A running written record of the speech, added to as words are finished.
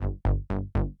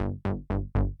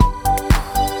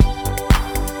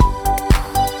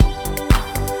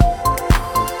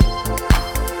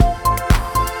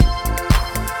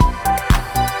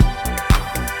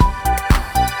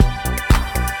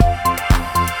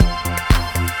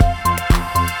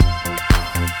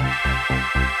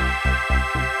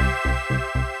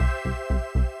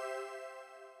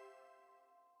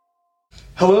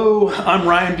Hello, I'm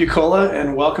Ryan Buccola,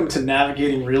 and welcome to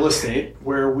Navigating Real Estate,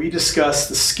 where we discuss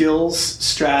the skills,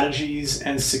 strategies,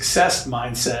 and success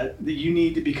mindset that you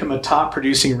need to become a top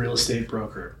producing real estate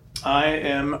broker. I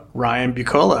am Ryan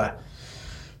Buccola.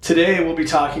 Today, we'll be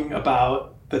talking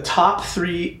about the top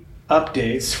 3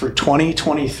 updates for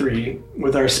 2023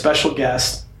 with our special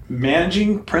guest,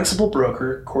 Managing Principal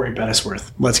Broker, Cory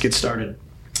Bettesworth. Let's get started.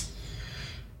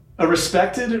 A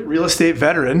respected real estate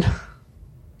veteran,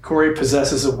 Cory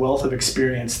possesses a wealth of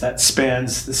experience that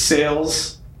spans the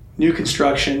sales, new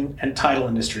construction, and title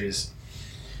industries.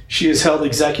 She has held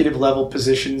executive level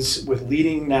positions with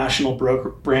leading national broker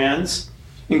brands,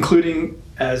 including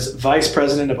as Vice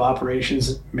President of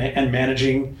Operations and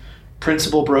Managing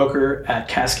Principal Broker at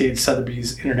Cascade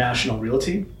Sotheby's International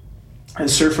Realty, and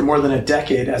served for more than a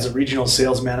decade as a regional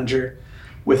sales manager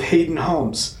with Hayden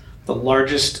Homes, the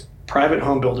largest private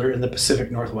home builder in the Pacific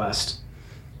Northwest.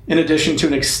 In addition to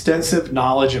an extensive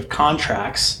knowledge of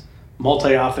contracts,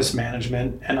 multi-office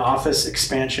management, and office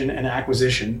expansion and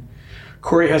acquisition,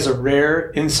 Cory has a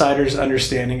rare insider's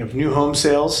understanding of new home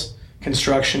sales,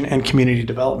 construction, and community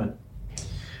development.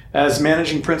 As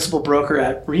managing principal broker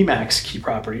at RE/MAX Key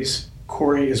Properties,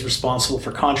 Cory is responsible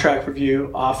for contract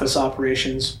review, office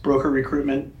operations, broker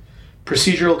recruitment,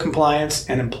 procedural compliance,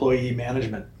 and employee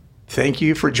management. Thank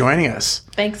you for joining us.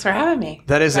 Thanks for having me.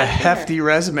 That is a hefty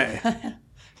resume.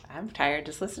 I'm tired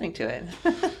just listening to it.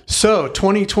 So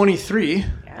 2023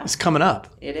 is coming up.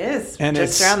 It is. And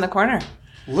just it's around the corner.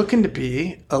 Looking to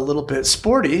be a little bit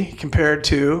sporty compared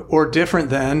to or different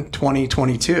than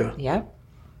 2022. Yep.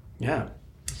 Yeah.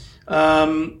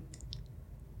 From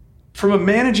a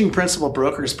managing principal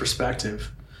broker's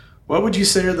perspective, what would you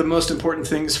say are the most important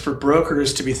things for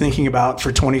brokers to be thinking about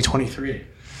for 2023?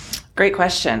 Great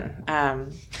question.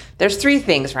 There's 3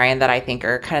 things, Ryan, that I think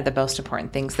are kind of the most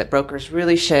important things that brokers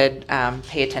really should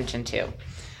pay attention to.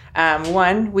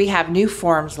 One, we have new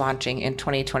forms launching in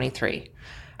 2023.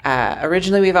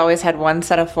 Originally, we've always had one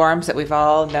set of forms that we've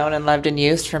all known and loved and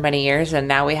used for many years, and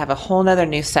now we have a whole nother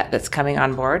new set that's coming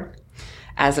on board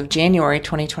as of January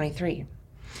 2023.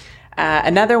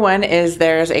 Another one is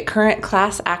there's a current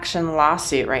class action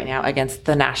lawsuit right now against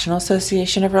the National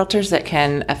Association of Realtors that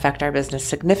can affect our business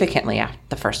significantly after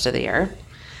the first of the year.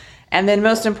 And then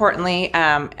most importantly,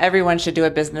 everyone should do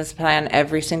a business plan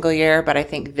every single year, but I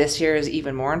think this year is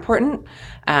even more important.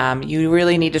 You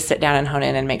really need to sit down and hone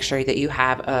in and make sure that you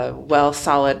have a well,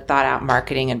 solid, thought out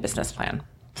marketing and business plan.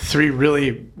 3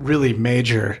 really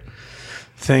major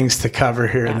things to cover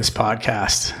here in this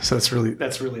podcast. So that's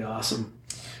really awesome.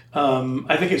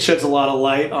 I think it sheds a lot of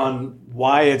light on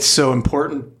why it's so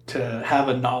important to have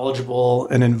a knowledgeable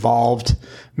and involved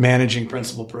managing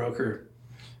principal broker.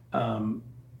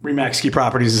 RE/MAX Key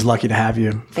Properties is lucky to have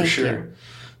you, for sure. You.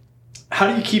 How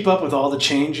do you keep up with all the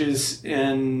changes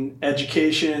in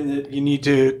education that you need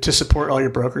to support all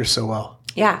your brokers so well?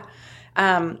 Yeah.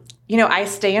 I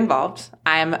stay involved.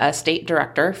 I'm a state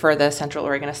director for the Central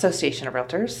Oregon Association of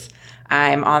Realtors.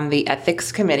 I'm on the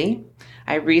ethics committee.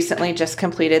 I recently just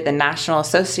completed the National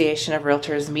Association of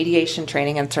Realtors mediation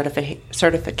training and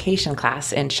certification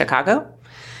class in Chicago.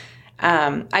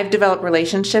 I've developed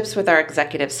relationships with our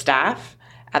executive staff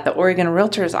at the Oregon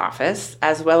Realtors office,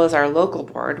 as well as our local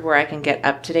board, where I can get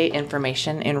up-to-date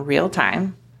information in real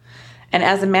time. And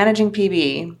as a managing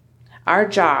PB, our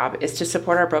job is to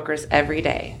support our brokers every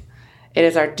day. It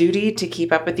is our duty to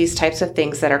keep up with these types of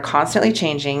things that are constantly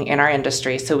changing in our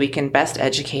industry so we can best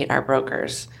educate our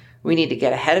brokers. We need to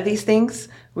get ahead of these things.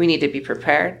 We need to be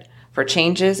prepared for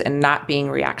changes and not being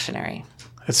reactionary.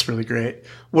 That's really great.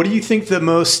 What do you think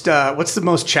what's the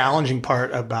most challenging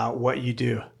part about what you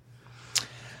do?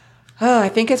 Oh, I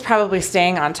think it's probably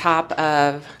staying on top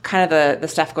of kind of the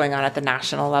stuff going on at the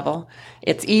national level.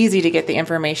 It's easy to get the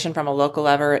information from a local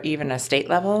level or even a state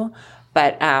level,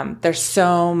 but there's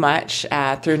so much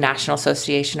through National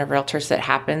Association of Realtors that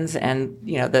happens, and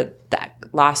the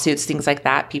lawsuits, things like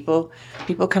that. People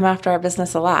come after our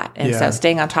business a lot, and so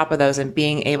staying on top of those and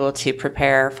being able to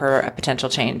prepare for a potential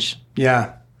change.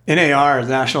 Yeah. NAR,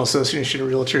 the National Association of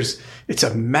Realtors, it's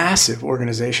a massive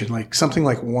organization, something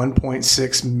like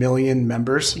 1.6 million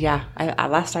members. Yeah.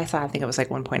 Last I saw, I think it was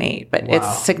 1.8, but wow.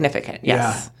 It's significant.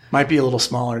 Yes. Yeah. Might be a little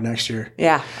smaller next year.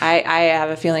 Yeah. I have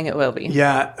a feeling it will be.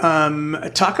 Yeah.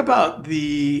 Talk about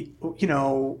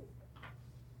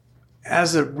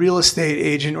as a real estate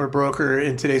agent or broker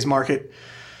in today's market,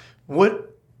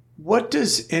 what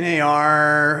does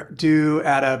NAR do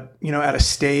at a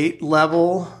state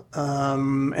level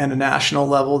and a national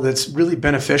level that's really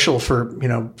beneficial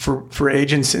for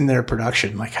agents in their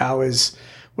production?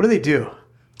 What do they do?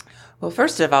 Well,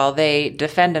 first of all, they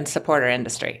defend and support our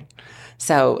industry.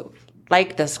 So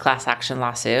like this class action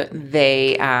lawsuit,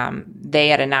 they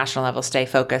at a national level stay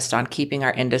focused on keeping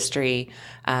our industry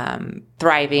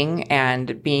thriving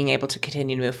and being able to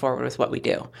continue to move forward with what we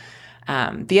do.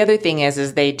 The other thing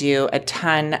is they do a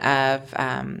ton of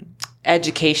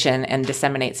education and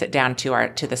disseminates it down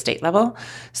to the state level.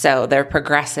 So they're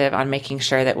progressive on making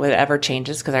sure that whatever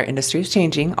changes, because our industry is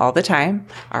changing all the time,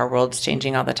 our world's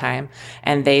changing all the time,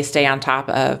 and they stay on top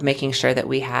of making sure that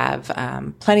we have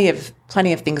plenty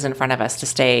of things in front of us to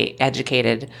stay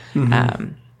educated.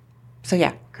 So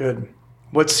yeah. Good.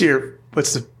 What's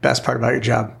the best part about your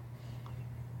job?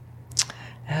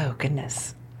 Oh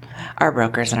goodness, our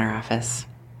brokers in our office.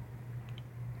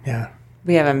 Yeah.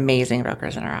 We have amazing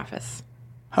brokers in our office.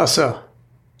 How so?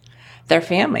 They're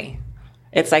family.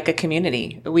 It's like a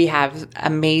community. We have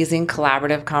amazing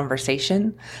collaborative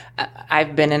conversation.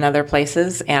 I've been in other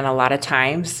places, and a lot of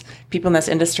times people in this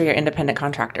industry are independent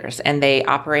contractors, and they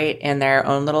operate in their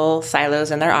own little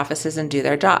silos in their offices and do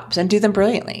their jobs and do them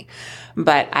brilliantly.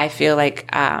 But I feel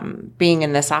like being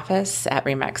in this office at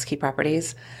RE/MAX Key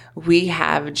Properties, we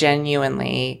have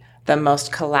genuinely the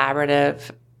most collaborative,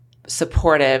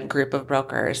 supportive group of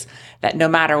brokers that no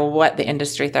matter what the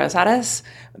industry throws at us,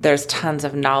 there's tons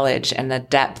of knowledge, and the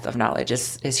depth of knowledge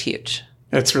is huge.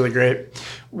 That's really great.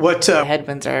 What the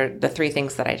headwinds are the three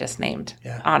things that I just named.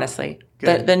 Yeah. Honestly,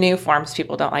 the new forms,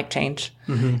 people don't like change,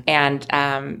 and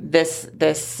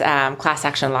this class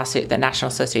action lawsuit that National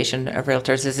Association of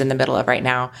Realtors is in the middle of right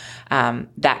now,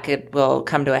 will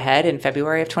come to a head in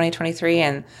February of 2023,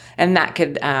 and that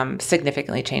could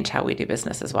significantly change how we do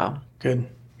business as well. Good.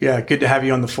 Yeah, good to have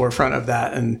you on the forefront of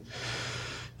that, and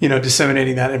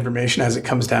disseminating that information as it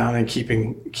comes down, and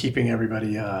keeping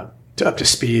everybody up to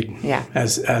speed. Yeah.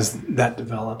 As that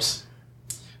develops.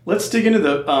 Let's dig into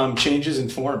the changes in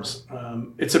forms.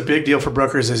 It's a big deal for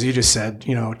brokers, as you just said.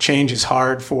 Change is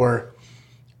hard for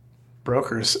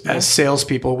brokers. Yeah. As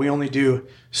salespeople, we only do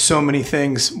so many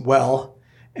things well,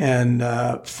 and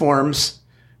forms.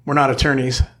 We're not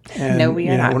attorneys. And, no, we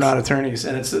are not. We're not attorneys,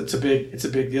 and it's a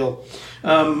big deal.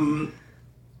 Can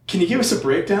you give us a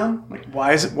breakdown? Like,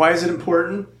 why is it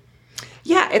important?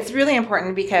 Yeah, it's really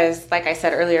important because, like I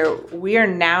said earlier, we are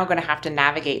now going to have to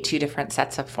navigate two different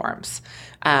sets of forms.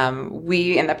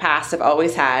 We, in the past, have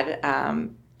always had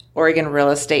Oregon Real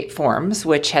Estate Forms,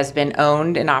 which has been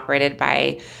owned and operated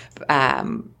by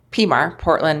PMAR,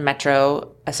 Portland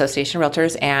Metro Association of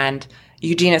Realtors, and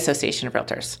Eugene Association of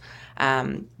Realtors.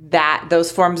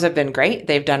 Those forms have been great.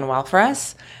 They've done well for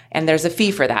us, and there's a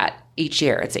fee for that each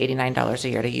year. It's $89 a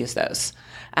year to use those.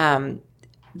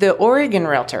 The Oregon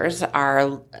Realtors,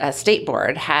 our state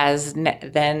board, has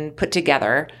then put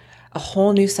together a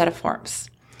whole new set of forms.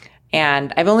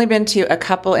 And I've only been to a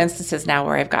couple instances now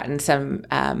where I've gotten some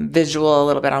visual a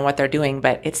little bit on what they're doing,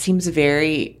 but it seems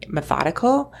very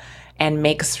methodical and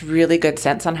makes really good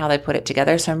sense on how they put it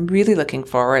together. So I'm really looking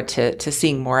forward to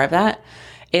seeing more of that.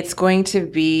 It's going to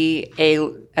be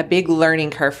a big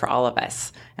learning curve for all of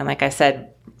us. And like I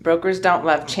said, brokers don't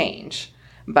love change,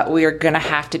 but we are going to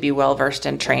have to be well-versed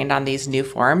and trained on these new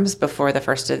forms before the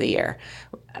first of the year.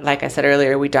 Like I said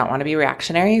earlier, we don't want to be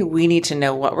reactionary. We need to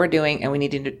know what we're doing, and we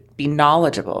need to be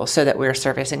knowledgeable so that we're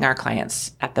servicing our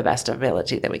clients at the best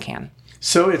ability that we can.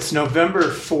 So it's November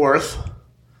 4th,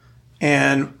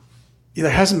 and there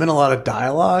hasn't been a lot of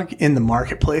dialogue in the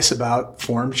marketplace about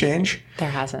form change. There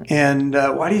hasn't. And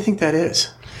why do you think that is?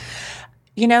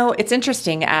 It's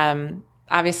interesting.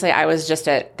 Obviously, I was just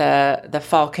at the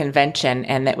fall convention,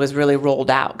 and it was really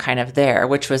rolled out kind of there,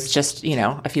 which was just,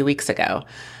 a few weeks ago.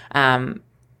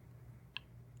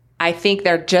 I think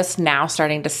they're just now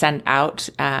starting to send out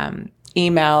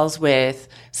emails with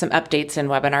some updates and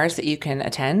webinars that you can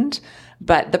attend.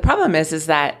 But the problem is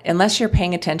that unless you're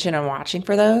paying attention and watching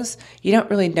for those, you don't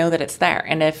really know that it's there.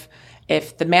 And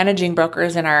if the managing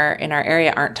brokers in our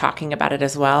area aren't talking about it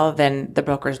as well, then the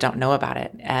brokers don't know about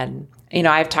it. And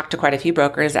I've talked to quite a few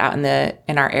brokers out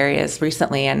in our areas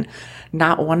recently, and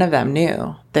not one of them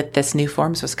knew that this new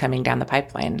forms was coming down the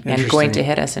pipeline and going to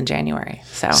hit us in January.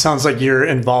 So sounds like your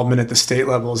involvement at the state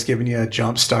level is giving you a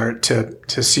jump start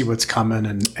to see what's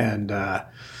coming and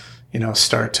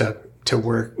start to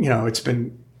work. It's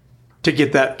been to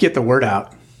get the word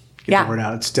out. The word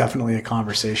out. It's definitely a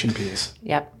conversation piece.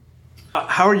 Yep.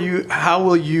 How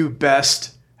will you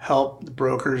best help the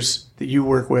brokers that you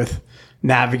work with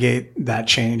navigate that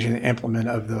change and implement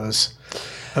of those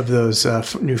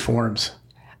new forms?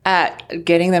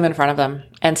 Getting them in front of them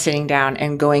and sitting down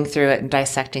and going through it and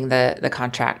dissecting the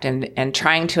contract and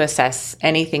trying to assess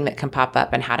anything that can pop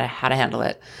up and how to handle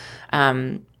it.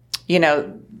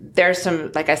 There's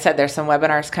some, like I said, there's some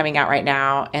webinars coming out right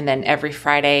now. And then every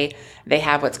Friday they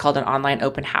have what's called an online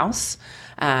open house.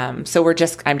 So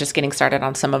I'm just getting started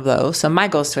on some of those. So my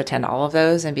goal is to attend all of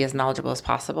those and be as knowledgeable as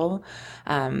possible.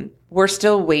 We're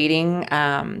still waiting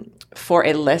for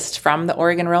a list from the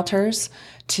Oregon Realtors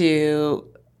to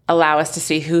allow us to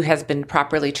see who has been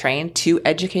properly trained to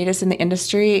educate us in the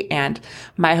industry. And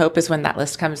my hope is when that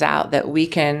list comes out that we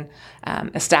can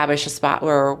establish a spot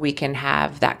where we can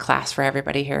have that class for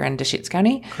everybody here in Deschutes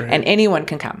County. Great. And anyone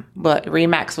can come. But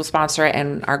RE/MAX will sponsor it,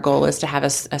 and our goal is to have a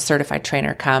certified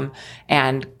trainer come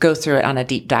and go through it on a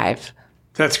deep dive.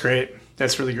 That's great.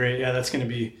 That's really great. Yeah, it's going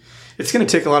to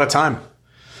take a lot of time.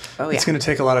 Oh, yeah. It's going to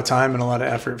take a lot of time and a lot of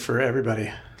effort for everybody.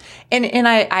 And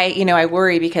I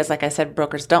worry because, like I said,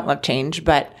 brokers don't love change,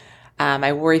 but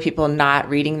I worry people not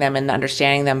reading them and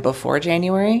understanding them before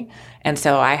January. And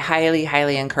so I highly,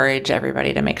 highly encourage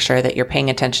everybody to make sure that you're paying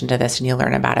attention to this and you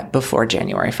learn about it before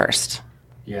January 1st.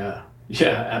 Yeah,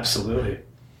 absolutely.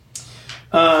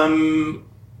 How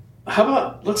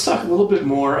about, let's talk a little bit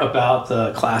more about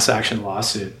the class action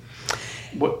lawsuit.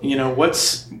 What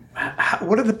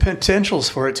are the potentials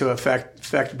for it to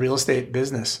affect real estate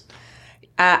business?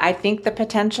 I think the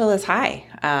potential is high,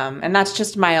 and that's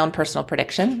just my own personal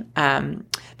prediction.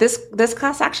 This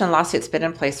class action lawsuit's been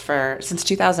in place since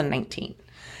 2019,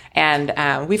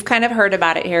 and we've kind of heard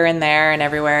about it here and there and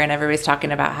everywhere, and everybody's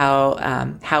talking about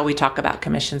how we talk about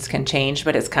commissions can change,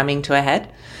 but it's coming to a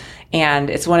head,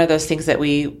 and it's one of those things that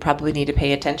we probably need to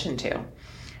pay attention to.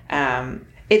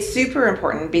 It's super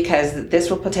important because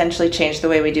this will potentially change the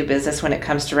way we do business when it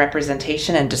comes to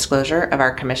representation and disclosure of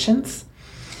our commissions.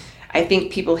 I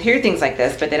think people hear things like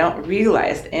this, but they don't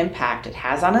realize the impact it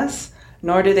has on us,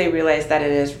 nor do they realize that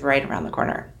it is right around the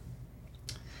corner.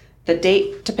 The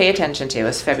date to pay attention to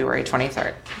is February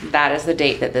 23rd. That is the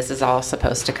date that this is all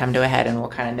supposed to come to a head, and we'll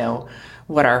kind of know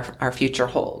what our future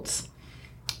holds.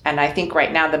 And I think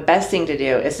right now the best thing to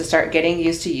do is to start getting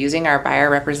used to using our buyer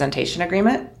representation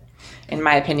agreement. In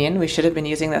my opinion, we should have been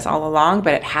using this all along,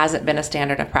 but it hasn't been a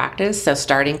standard of practice. So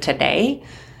starting today,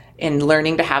 in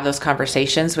learning to have those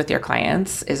conversations with your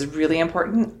clients is really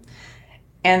important.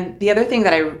 And the other thing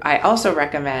that I also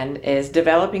recommend is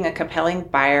developing a compelling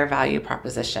buyer value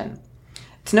proposition.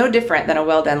 It's no different than a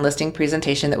well-done listing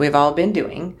presentation that we've all been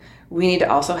doing. We need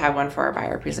to also have one for our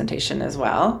buyer presentation as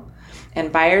well.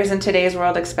 And buyers in today's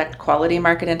world expect quality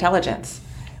market intelligence.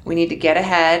 We need to get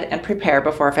ahead and prepare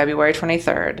before February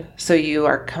 23rd so you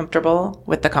are comfortable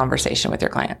with the conversation with your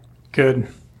client. Good.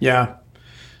 Yeah.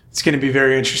 It's going to be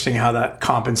very interesting how that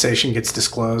compensation gets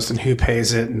disclosed and who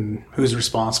pays it and who's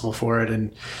responsible for it.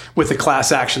 And with the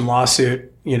class action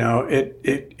lawsuit,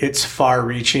 it's far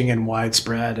reaching and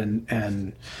widespread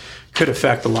and could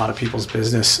affect a lot of people's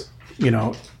business,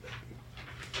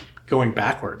 going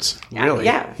backwards, really.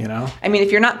 Yeah. I mean,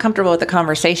 if you're not comfortable with the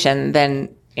conversation,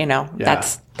 then,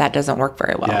 that doesn't work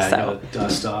very well. Yeah, so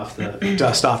dust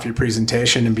off your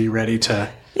presentation and be ready to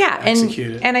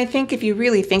execute it. And I think if you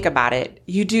really think about it,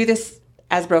 you do this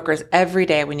as brokers every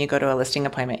day when you go to a listing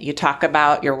appointment. You talk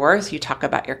about your worth, you talk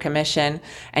about your commission,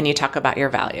 and you talk about your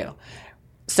value.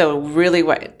 So really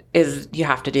what you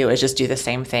have to do is just do the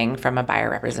same thing from a buyer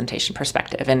representation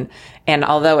perspective. And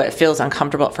although it feels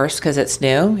uncomfortable at first because it's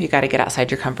new, you got to get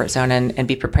outside your comfort zone and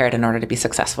be prepared in order to be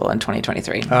successful in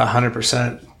 2023.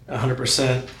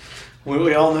 100%.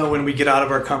 We all know when we get out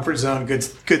of our comfort zone, good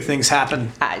things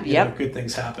happen. Good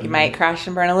things happen. You might crash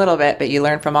and burn a little bit, but you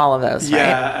learn from all of those, right?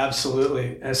 Yeah,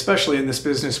 absolutely. Especially in this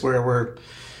business where we're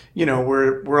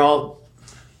all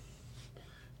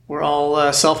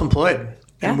self-employed.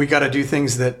 Yeah. And we got to do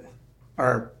things that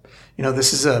are,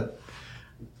 this is a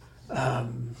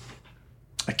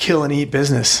kill and eat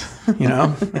business,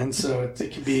 and so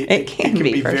it can be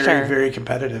very, sure. very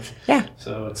competitive. Yeah.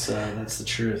 So that's the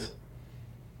truth.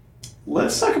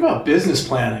 Let's talk about business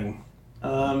planning.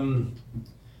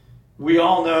 We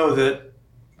all know that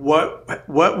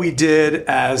what we did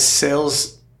as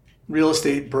sales real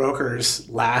estate brokers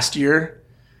last year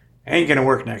ain't going to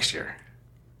work next year,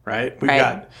 right? We've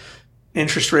got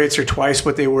interest rates are twice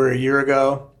what they were a year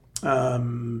ago.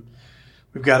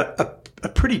 We've got a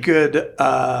pretty good,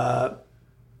 the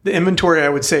inventory I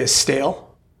would say is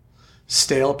stale.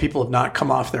 People have not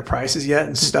come off their prices yet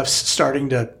and stuff's starting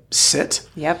to sit.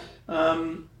 Yep.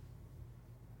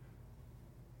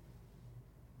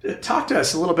 Talk to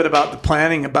us a little bit about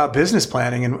about business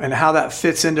planning and how that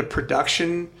fits into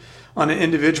production on an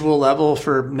individual level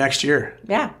for next year.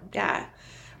 Yeah.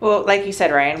 Well, like you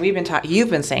said, Ryan, you've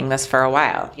been saying this for a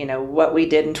while. What we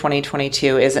did in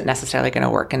 2022 isn't necessarily going to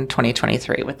work in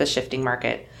 2023 with the shifting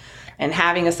market. And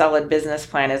having a solid business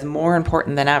plan is more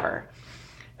important than ever.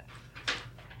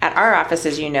 At our office,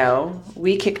 as you know,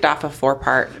 we kicked off a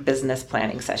 4-part business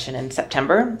planning session in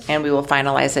September, and we will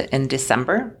finalize it in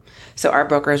December. So our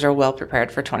brokers are well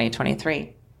prepared for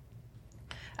 2023.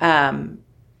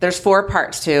 There's 4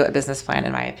 parts to a business plan,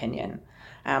 in my opinion.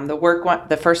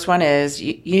 The first one is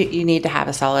you need to have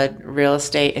a solid real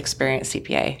estate experienced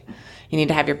CPA. You need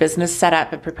to have your business set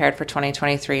up and prepared for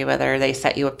 2023, whether they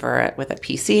set you up with a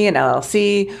PC, an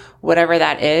LLC, whatever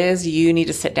that is. You need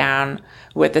to sit down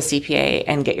with the CPA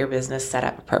and get your business set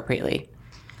up appropriately.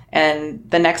 And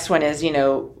the next one is,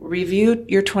 review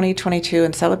your 2022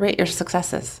 and celebrate your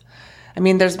successes. I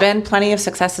mean, there's been plenty of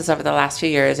successes over the last few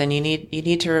years, and you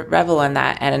need to revel in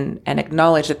that and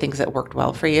acknowledge the things that worked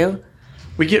well for you.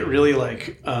 We get really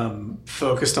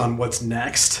focused on what's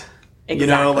next.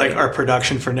 Exactly. Our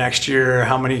production for next year,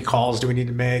 how many calls do we need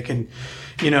to make? And,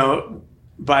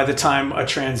 by the time a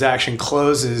transaction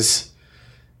closes,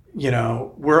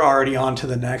 we're already on to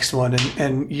the next one.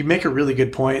 And you make a really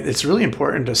good point. It's really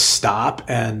important to stop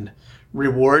and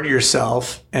reward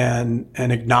yourself and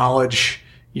acknowledge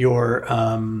your,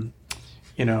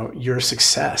 your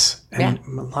success. And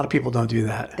a lot of people don't do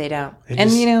that. They don't.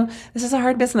 This is a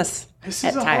hard business. This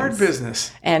is a hard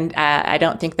business. And I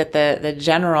don't think that the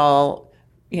general,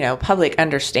 public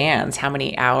understands how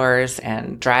many hours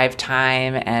and drive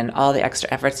time and all the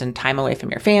extra efforts and time away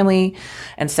from your family.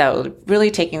 And so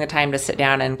really taking the time to sit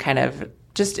down and kind of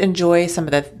just enjoy some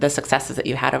of the successes that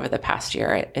you had over the past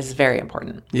year is very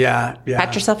important. Yeah.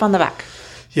 Pat yourself on the back.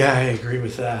 Yeah, I agree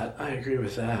with that.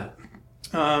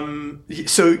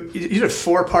 So you did a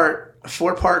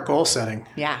 4-part goal setting.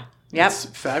 Yeah. Yep. That's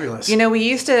fabulous. We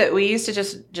used to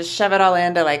just shove it all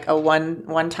into like a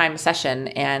one-time session,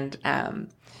 and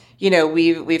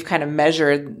we've kind of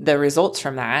measured the results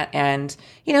from that. And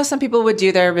some people would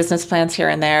do their business plans here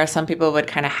and there. Some people would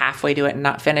kind of halfway do it and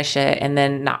not finish it, and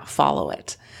then not follow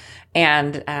it.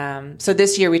 And so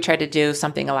this year we tried to do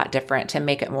something a lot different to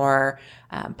make it more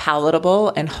palatable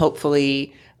and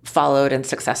hopefully followed and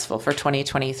successful for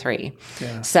 2023.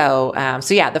 Yeah. So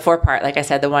the 4-part, like I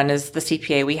said, the one is the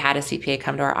CPA. We had a CPA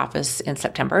come to our office in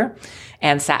September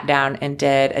and sat down and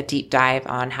did a deep dive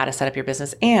on how to set up your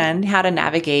business and how to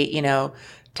navigate,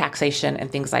 taxation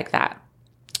and things like that.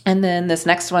 And then this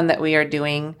next one that we are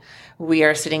doing, we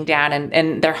are sitting down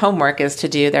and their homework is to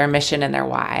do their mission and their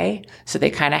why. So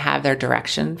they kind of have their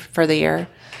direction for the year.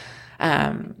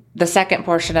 The second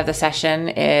portion of the session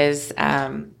is,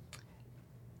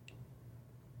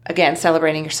 again,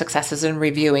 celebrating your successes and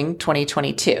reviewing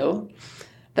 2022.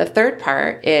 The third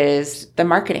part is the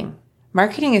marketing.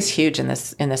 Marketing is huge in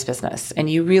this business, and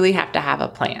you really have to have a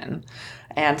plan.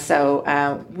 And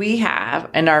so we have,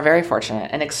 and are very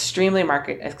fortunate, an extremely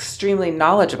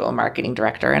knowledgeable marketing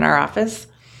director in our office.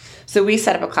 So we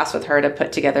set up a class with her to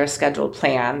put together a scheduled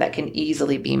plan that can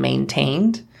easily be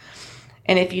maintained.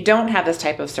 And if you don't have this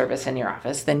type of service in your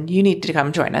office, then you need to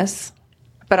come join us.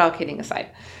 But all kidding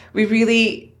aside,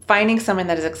 finding someone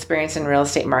that is experienced in real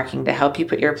estate marketing to help you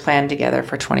put your plan together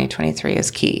for 2023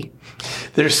 is key.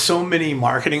 There's so many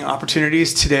marketing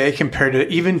opportunities today compared to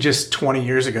even just 20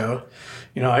 years ago.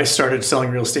 I started selling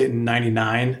real estate in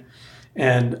 99.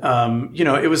 And,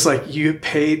 it was like you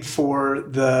paid for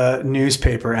the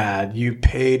newspaper ad, you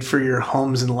paid for your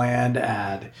homes and land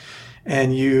ad,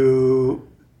 and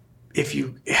if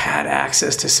you had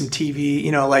access to some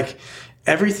TV,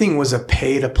 everything was a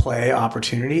pay-to-play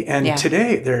opportunity. And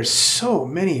today there's so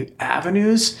many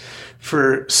avenues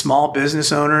for small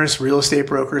business owners, real estate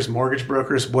brokers, mortgage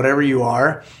brokers, whatever you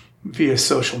are, via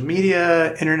social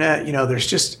media, internet. There's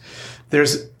just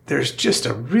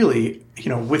a really,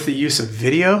 with the use of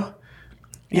video,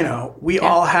 we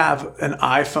all have an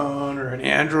iPhone or an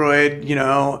Android,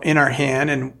 in our hand,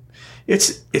 and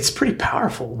it's pretty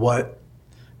powerful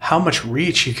how much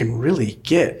reach you can really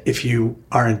get if you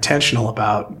are intentional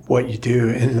about what you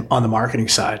do on the marketing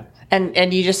side.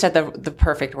 And you just said the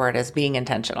perfect word is being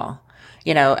intentional.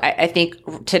 I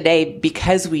think today,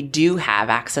 because we do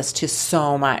have access to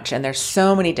so much and there's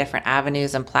so many different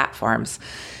avenues and platforms,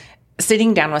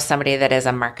 sitting down with somebody that is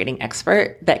a marketing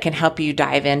expert that can help you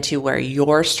dive into where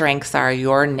your strengths are,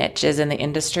 your niches in the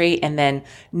industry, and then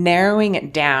narrowing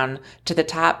it down to the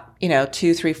top,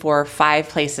 2, 3, 4, 5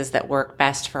 places that work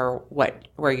best for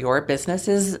where your business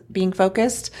is being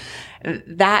focused.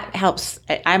 That helps.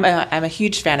 I'm a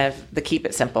huge fan of the keep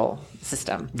it simple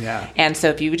system. Yeah. And so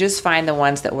if you just find the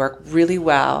ones that work really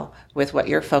well with what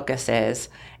your focus is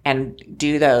and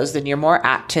do those, then you're more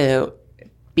apt to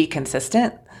be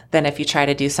consistent than if you try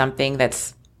to do something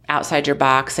that's outside your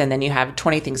box, and then you have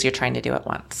 20 things you're trying to do at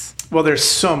once. Well, there's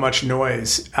so much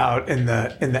noise out in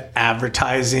the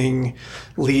advertising,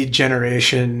 lead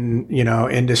generation,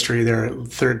 industry. There are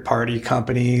third-party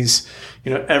companies.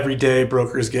 Every day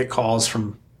brokers get calls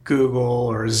from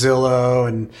Google or Zillow,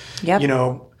 and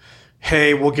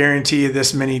hey, we'll guarantee you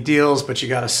this many deals, but you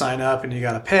got to sign up and you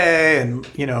got to pay. And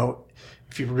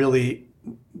if you really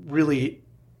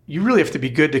have to be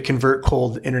good to convert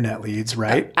cold internet leads,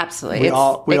 right? Absolutely. It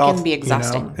can be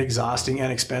exhausting. Exhausting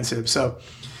and expensive. So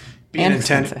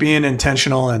being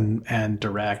intentional and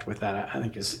direct with that, I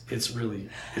think it's really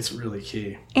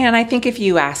key. And I think if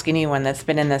you ask anyone that's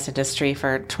been in this industry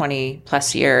for 20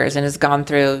 plus years and has gone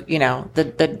through,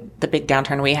 the big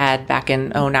downturn we had back in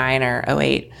 09 or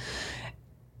 08,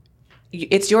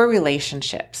 it's your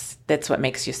relationships that's what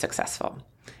makes you successful.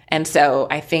 And so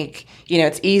I think,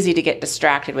 it's easy to get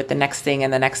distracted with the next thing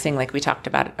and the next thing, like we talked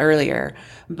about earlier.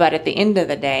 But at the end of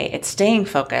the day, it's staying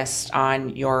focused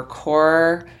on your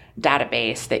core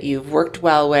database that you've worked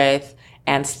well with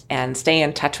and stay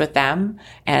in touch with them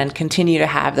and continue to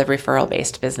have the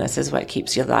referral-based business is what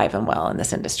keeps you alive and well in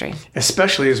this industry.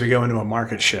 Especially as we go into a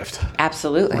market shift.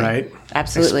 Absolutely. Right?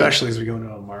 Absolutely. Especially as we go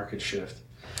into a market shift.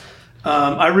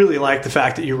 I really like the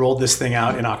fact that you rolled this thing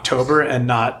out in October and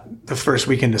not the first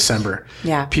week in December.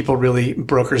 Yeah.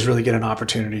 Brokers really get an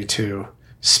opportunity to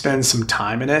spend some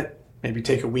time in it, maybe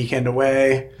take a weekend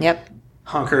away. Yep.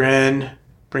 Hunker in,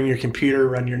 bring your computer,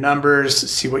 run your numbers,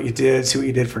 see what you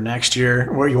did for next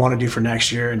year, what you want to do for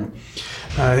next year. And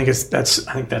I think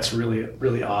that's really,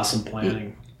 really awesome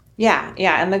planning. Yeah.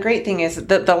 And the great thing is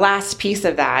the last piece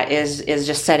of that is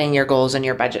just setting your goals and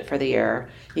your budget for the year.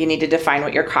 You need to define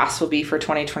what your costs will be for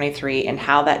 2023 and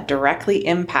how that directly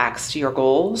impacts your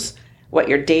goals, what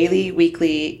your daily,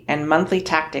 weekly, and monthly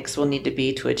tactics will need to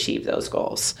be to achieve those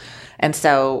goals. And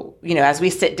so, as we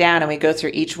sit down and we go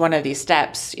through each one of these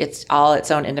steps, it's all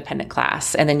its own independent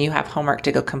class. And then you have homework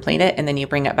to go complete it. And then you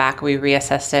bring it back, we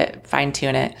reassess it, fine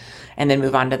tune it, and then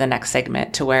move on to the next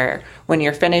segment to where when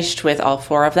you're finished with all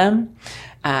 4 of them,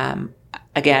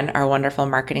 again, our wonderful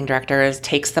marketing director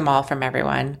takes them all from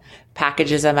everyone,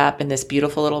 packages them up in this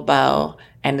beautiful little bow,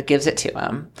 and gives it to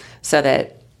them so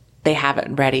that they have it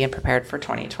ready and prepared for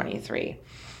 2023.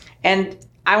 And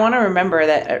I want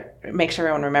to make sure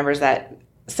everyone remembers that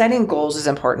setting goals is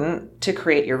important to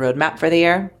create your roadmap for the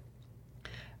year,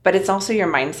 but it's also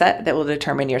your mindset that will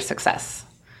determine your success.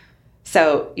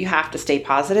 So you have to stay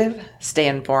positive, stay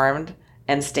informed,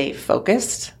 and stay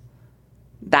focused.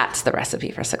 That's the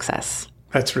recipe for success.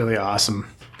 That's really awesome.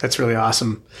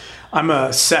 I'm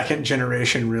a second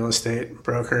generation real estate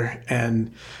broker,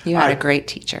 and you had a great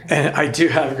teacher. And I do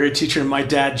have a great teacher. My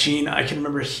dad, Gene, I can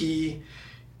remember he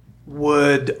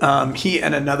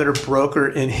and another broker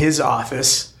in his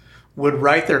office would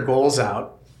write their goals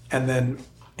out and then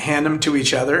hand them to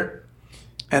each other.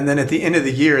 And then at the end of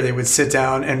the year, they would sit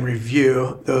down and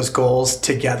review those goals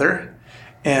together.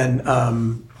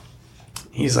 And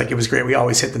he's like, it was great. We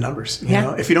always hit the numbers. You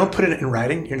know, if you don't put it in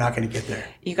writing, you're not going to get there.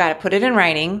 You got to put it in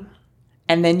writing.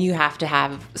 And then you have to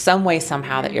have some way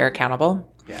somehow that you're accountable.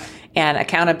 Yeah. And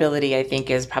accountability, I think,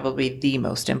 is probably the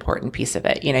most important piece of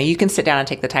it. You can sit down and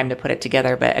take the time to put it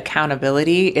together, but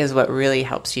accountability is what really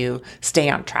helps you stay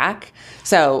on track.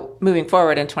 So moving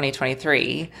forward in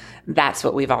 2023, that's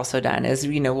what we've also done is,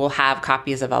 we'll have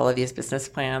copies of all of these business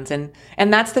plans. And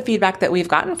that's the feedback that we've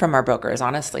gotten from our brokers,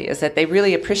 honestly, is that they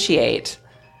really appreciate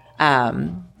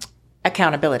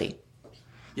accountability.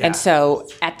 Yeah. And so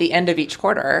at the end of each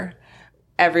quarter,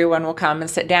 everyone will come and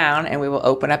sit down and we will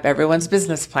open up everyone's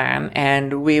business plan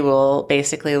and we will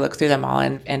basically look through them all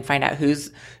and find out who's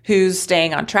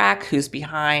staying on track, who's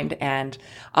behind, and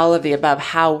all of the above,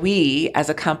 how we as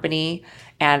a company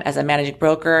and as a managing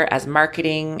broker, as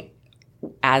marketing,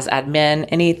 as admin,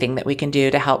 anything that we can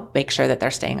do to help make sure that they're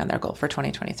staying on their goal for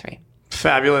 2023.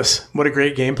 Fabulous. What a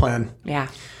great game plan. Yeah.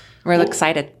 We're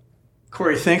excited.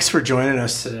 Cory, thanks for joining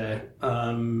us today.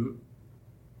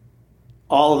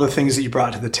 All of the things that you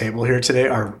brought to the table here today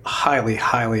are highly,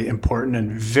 highly important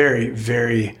and very,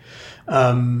 very,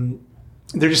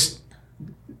 they're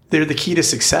the key to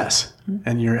success,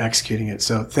 and you're executing it.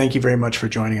 So thank you very much for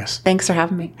joining us. Thanks for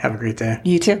having me. Have a great day.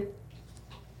 You too.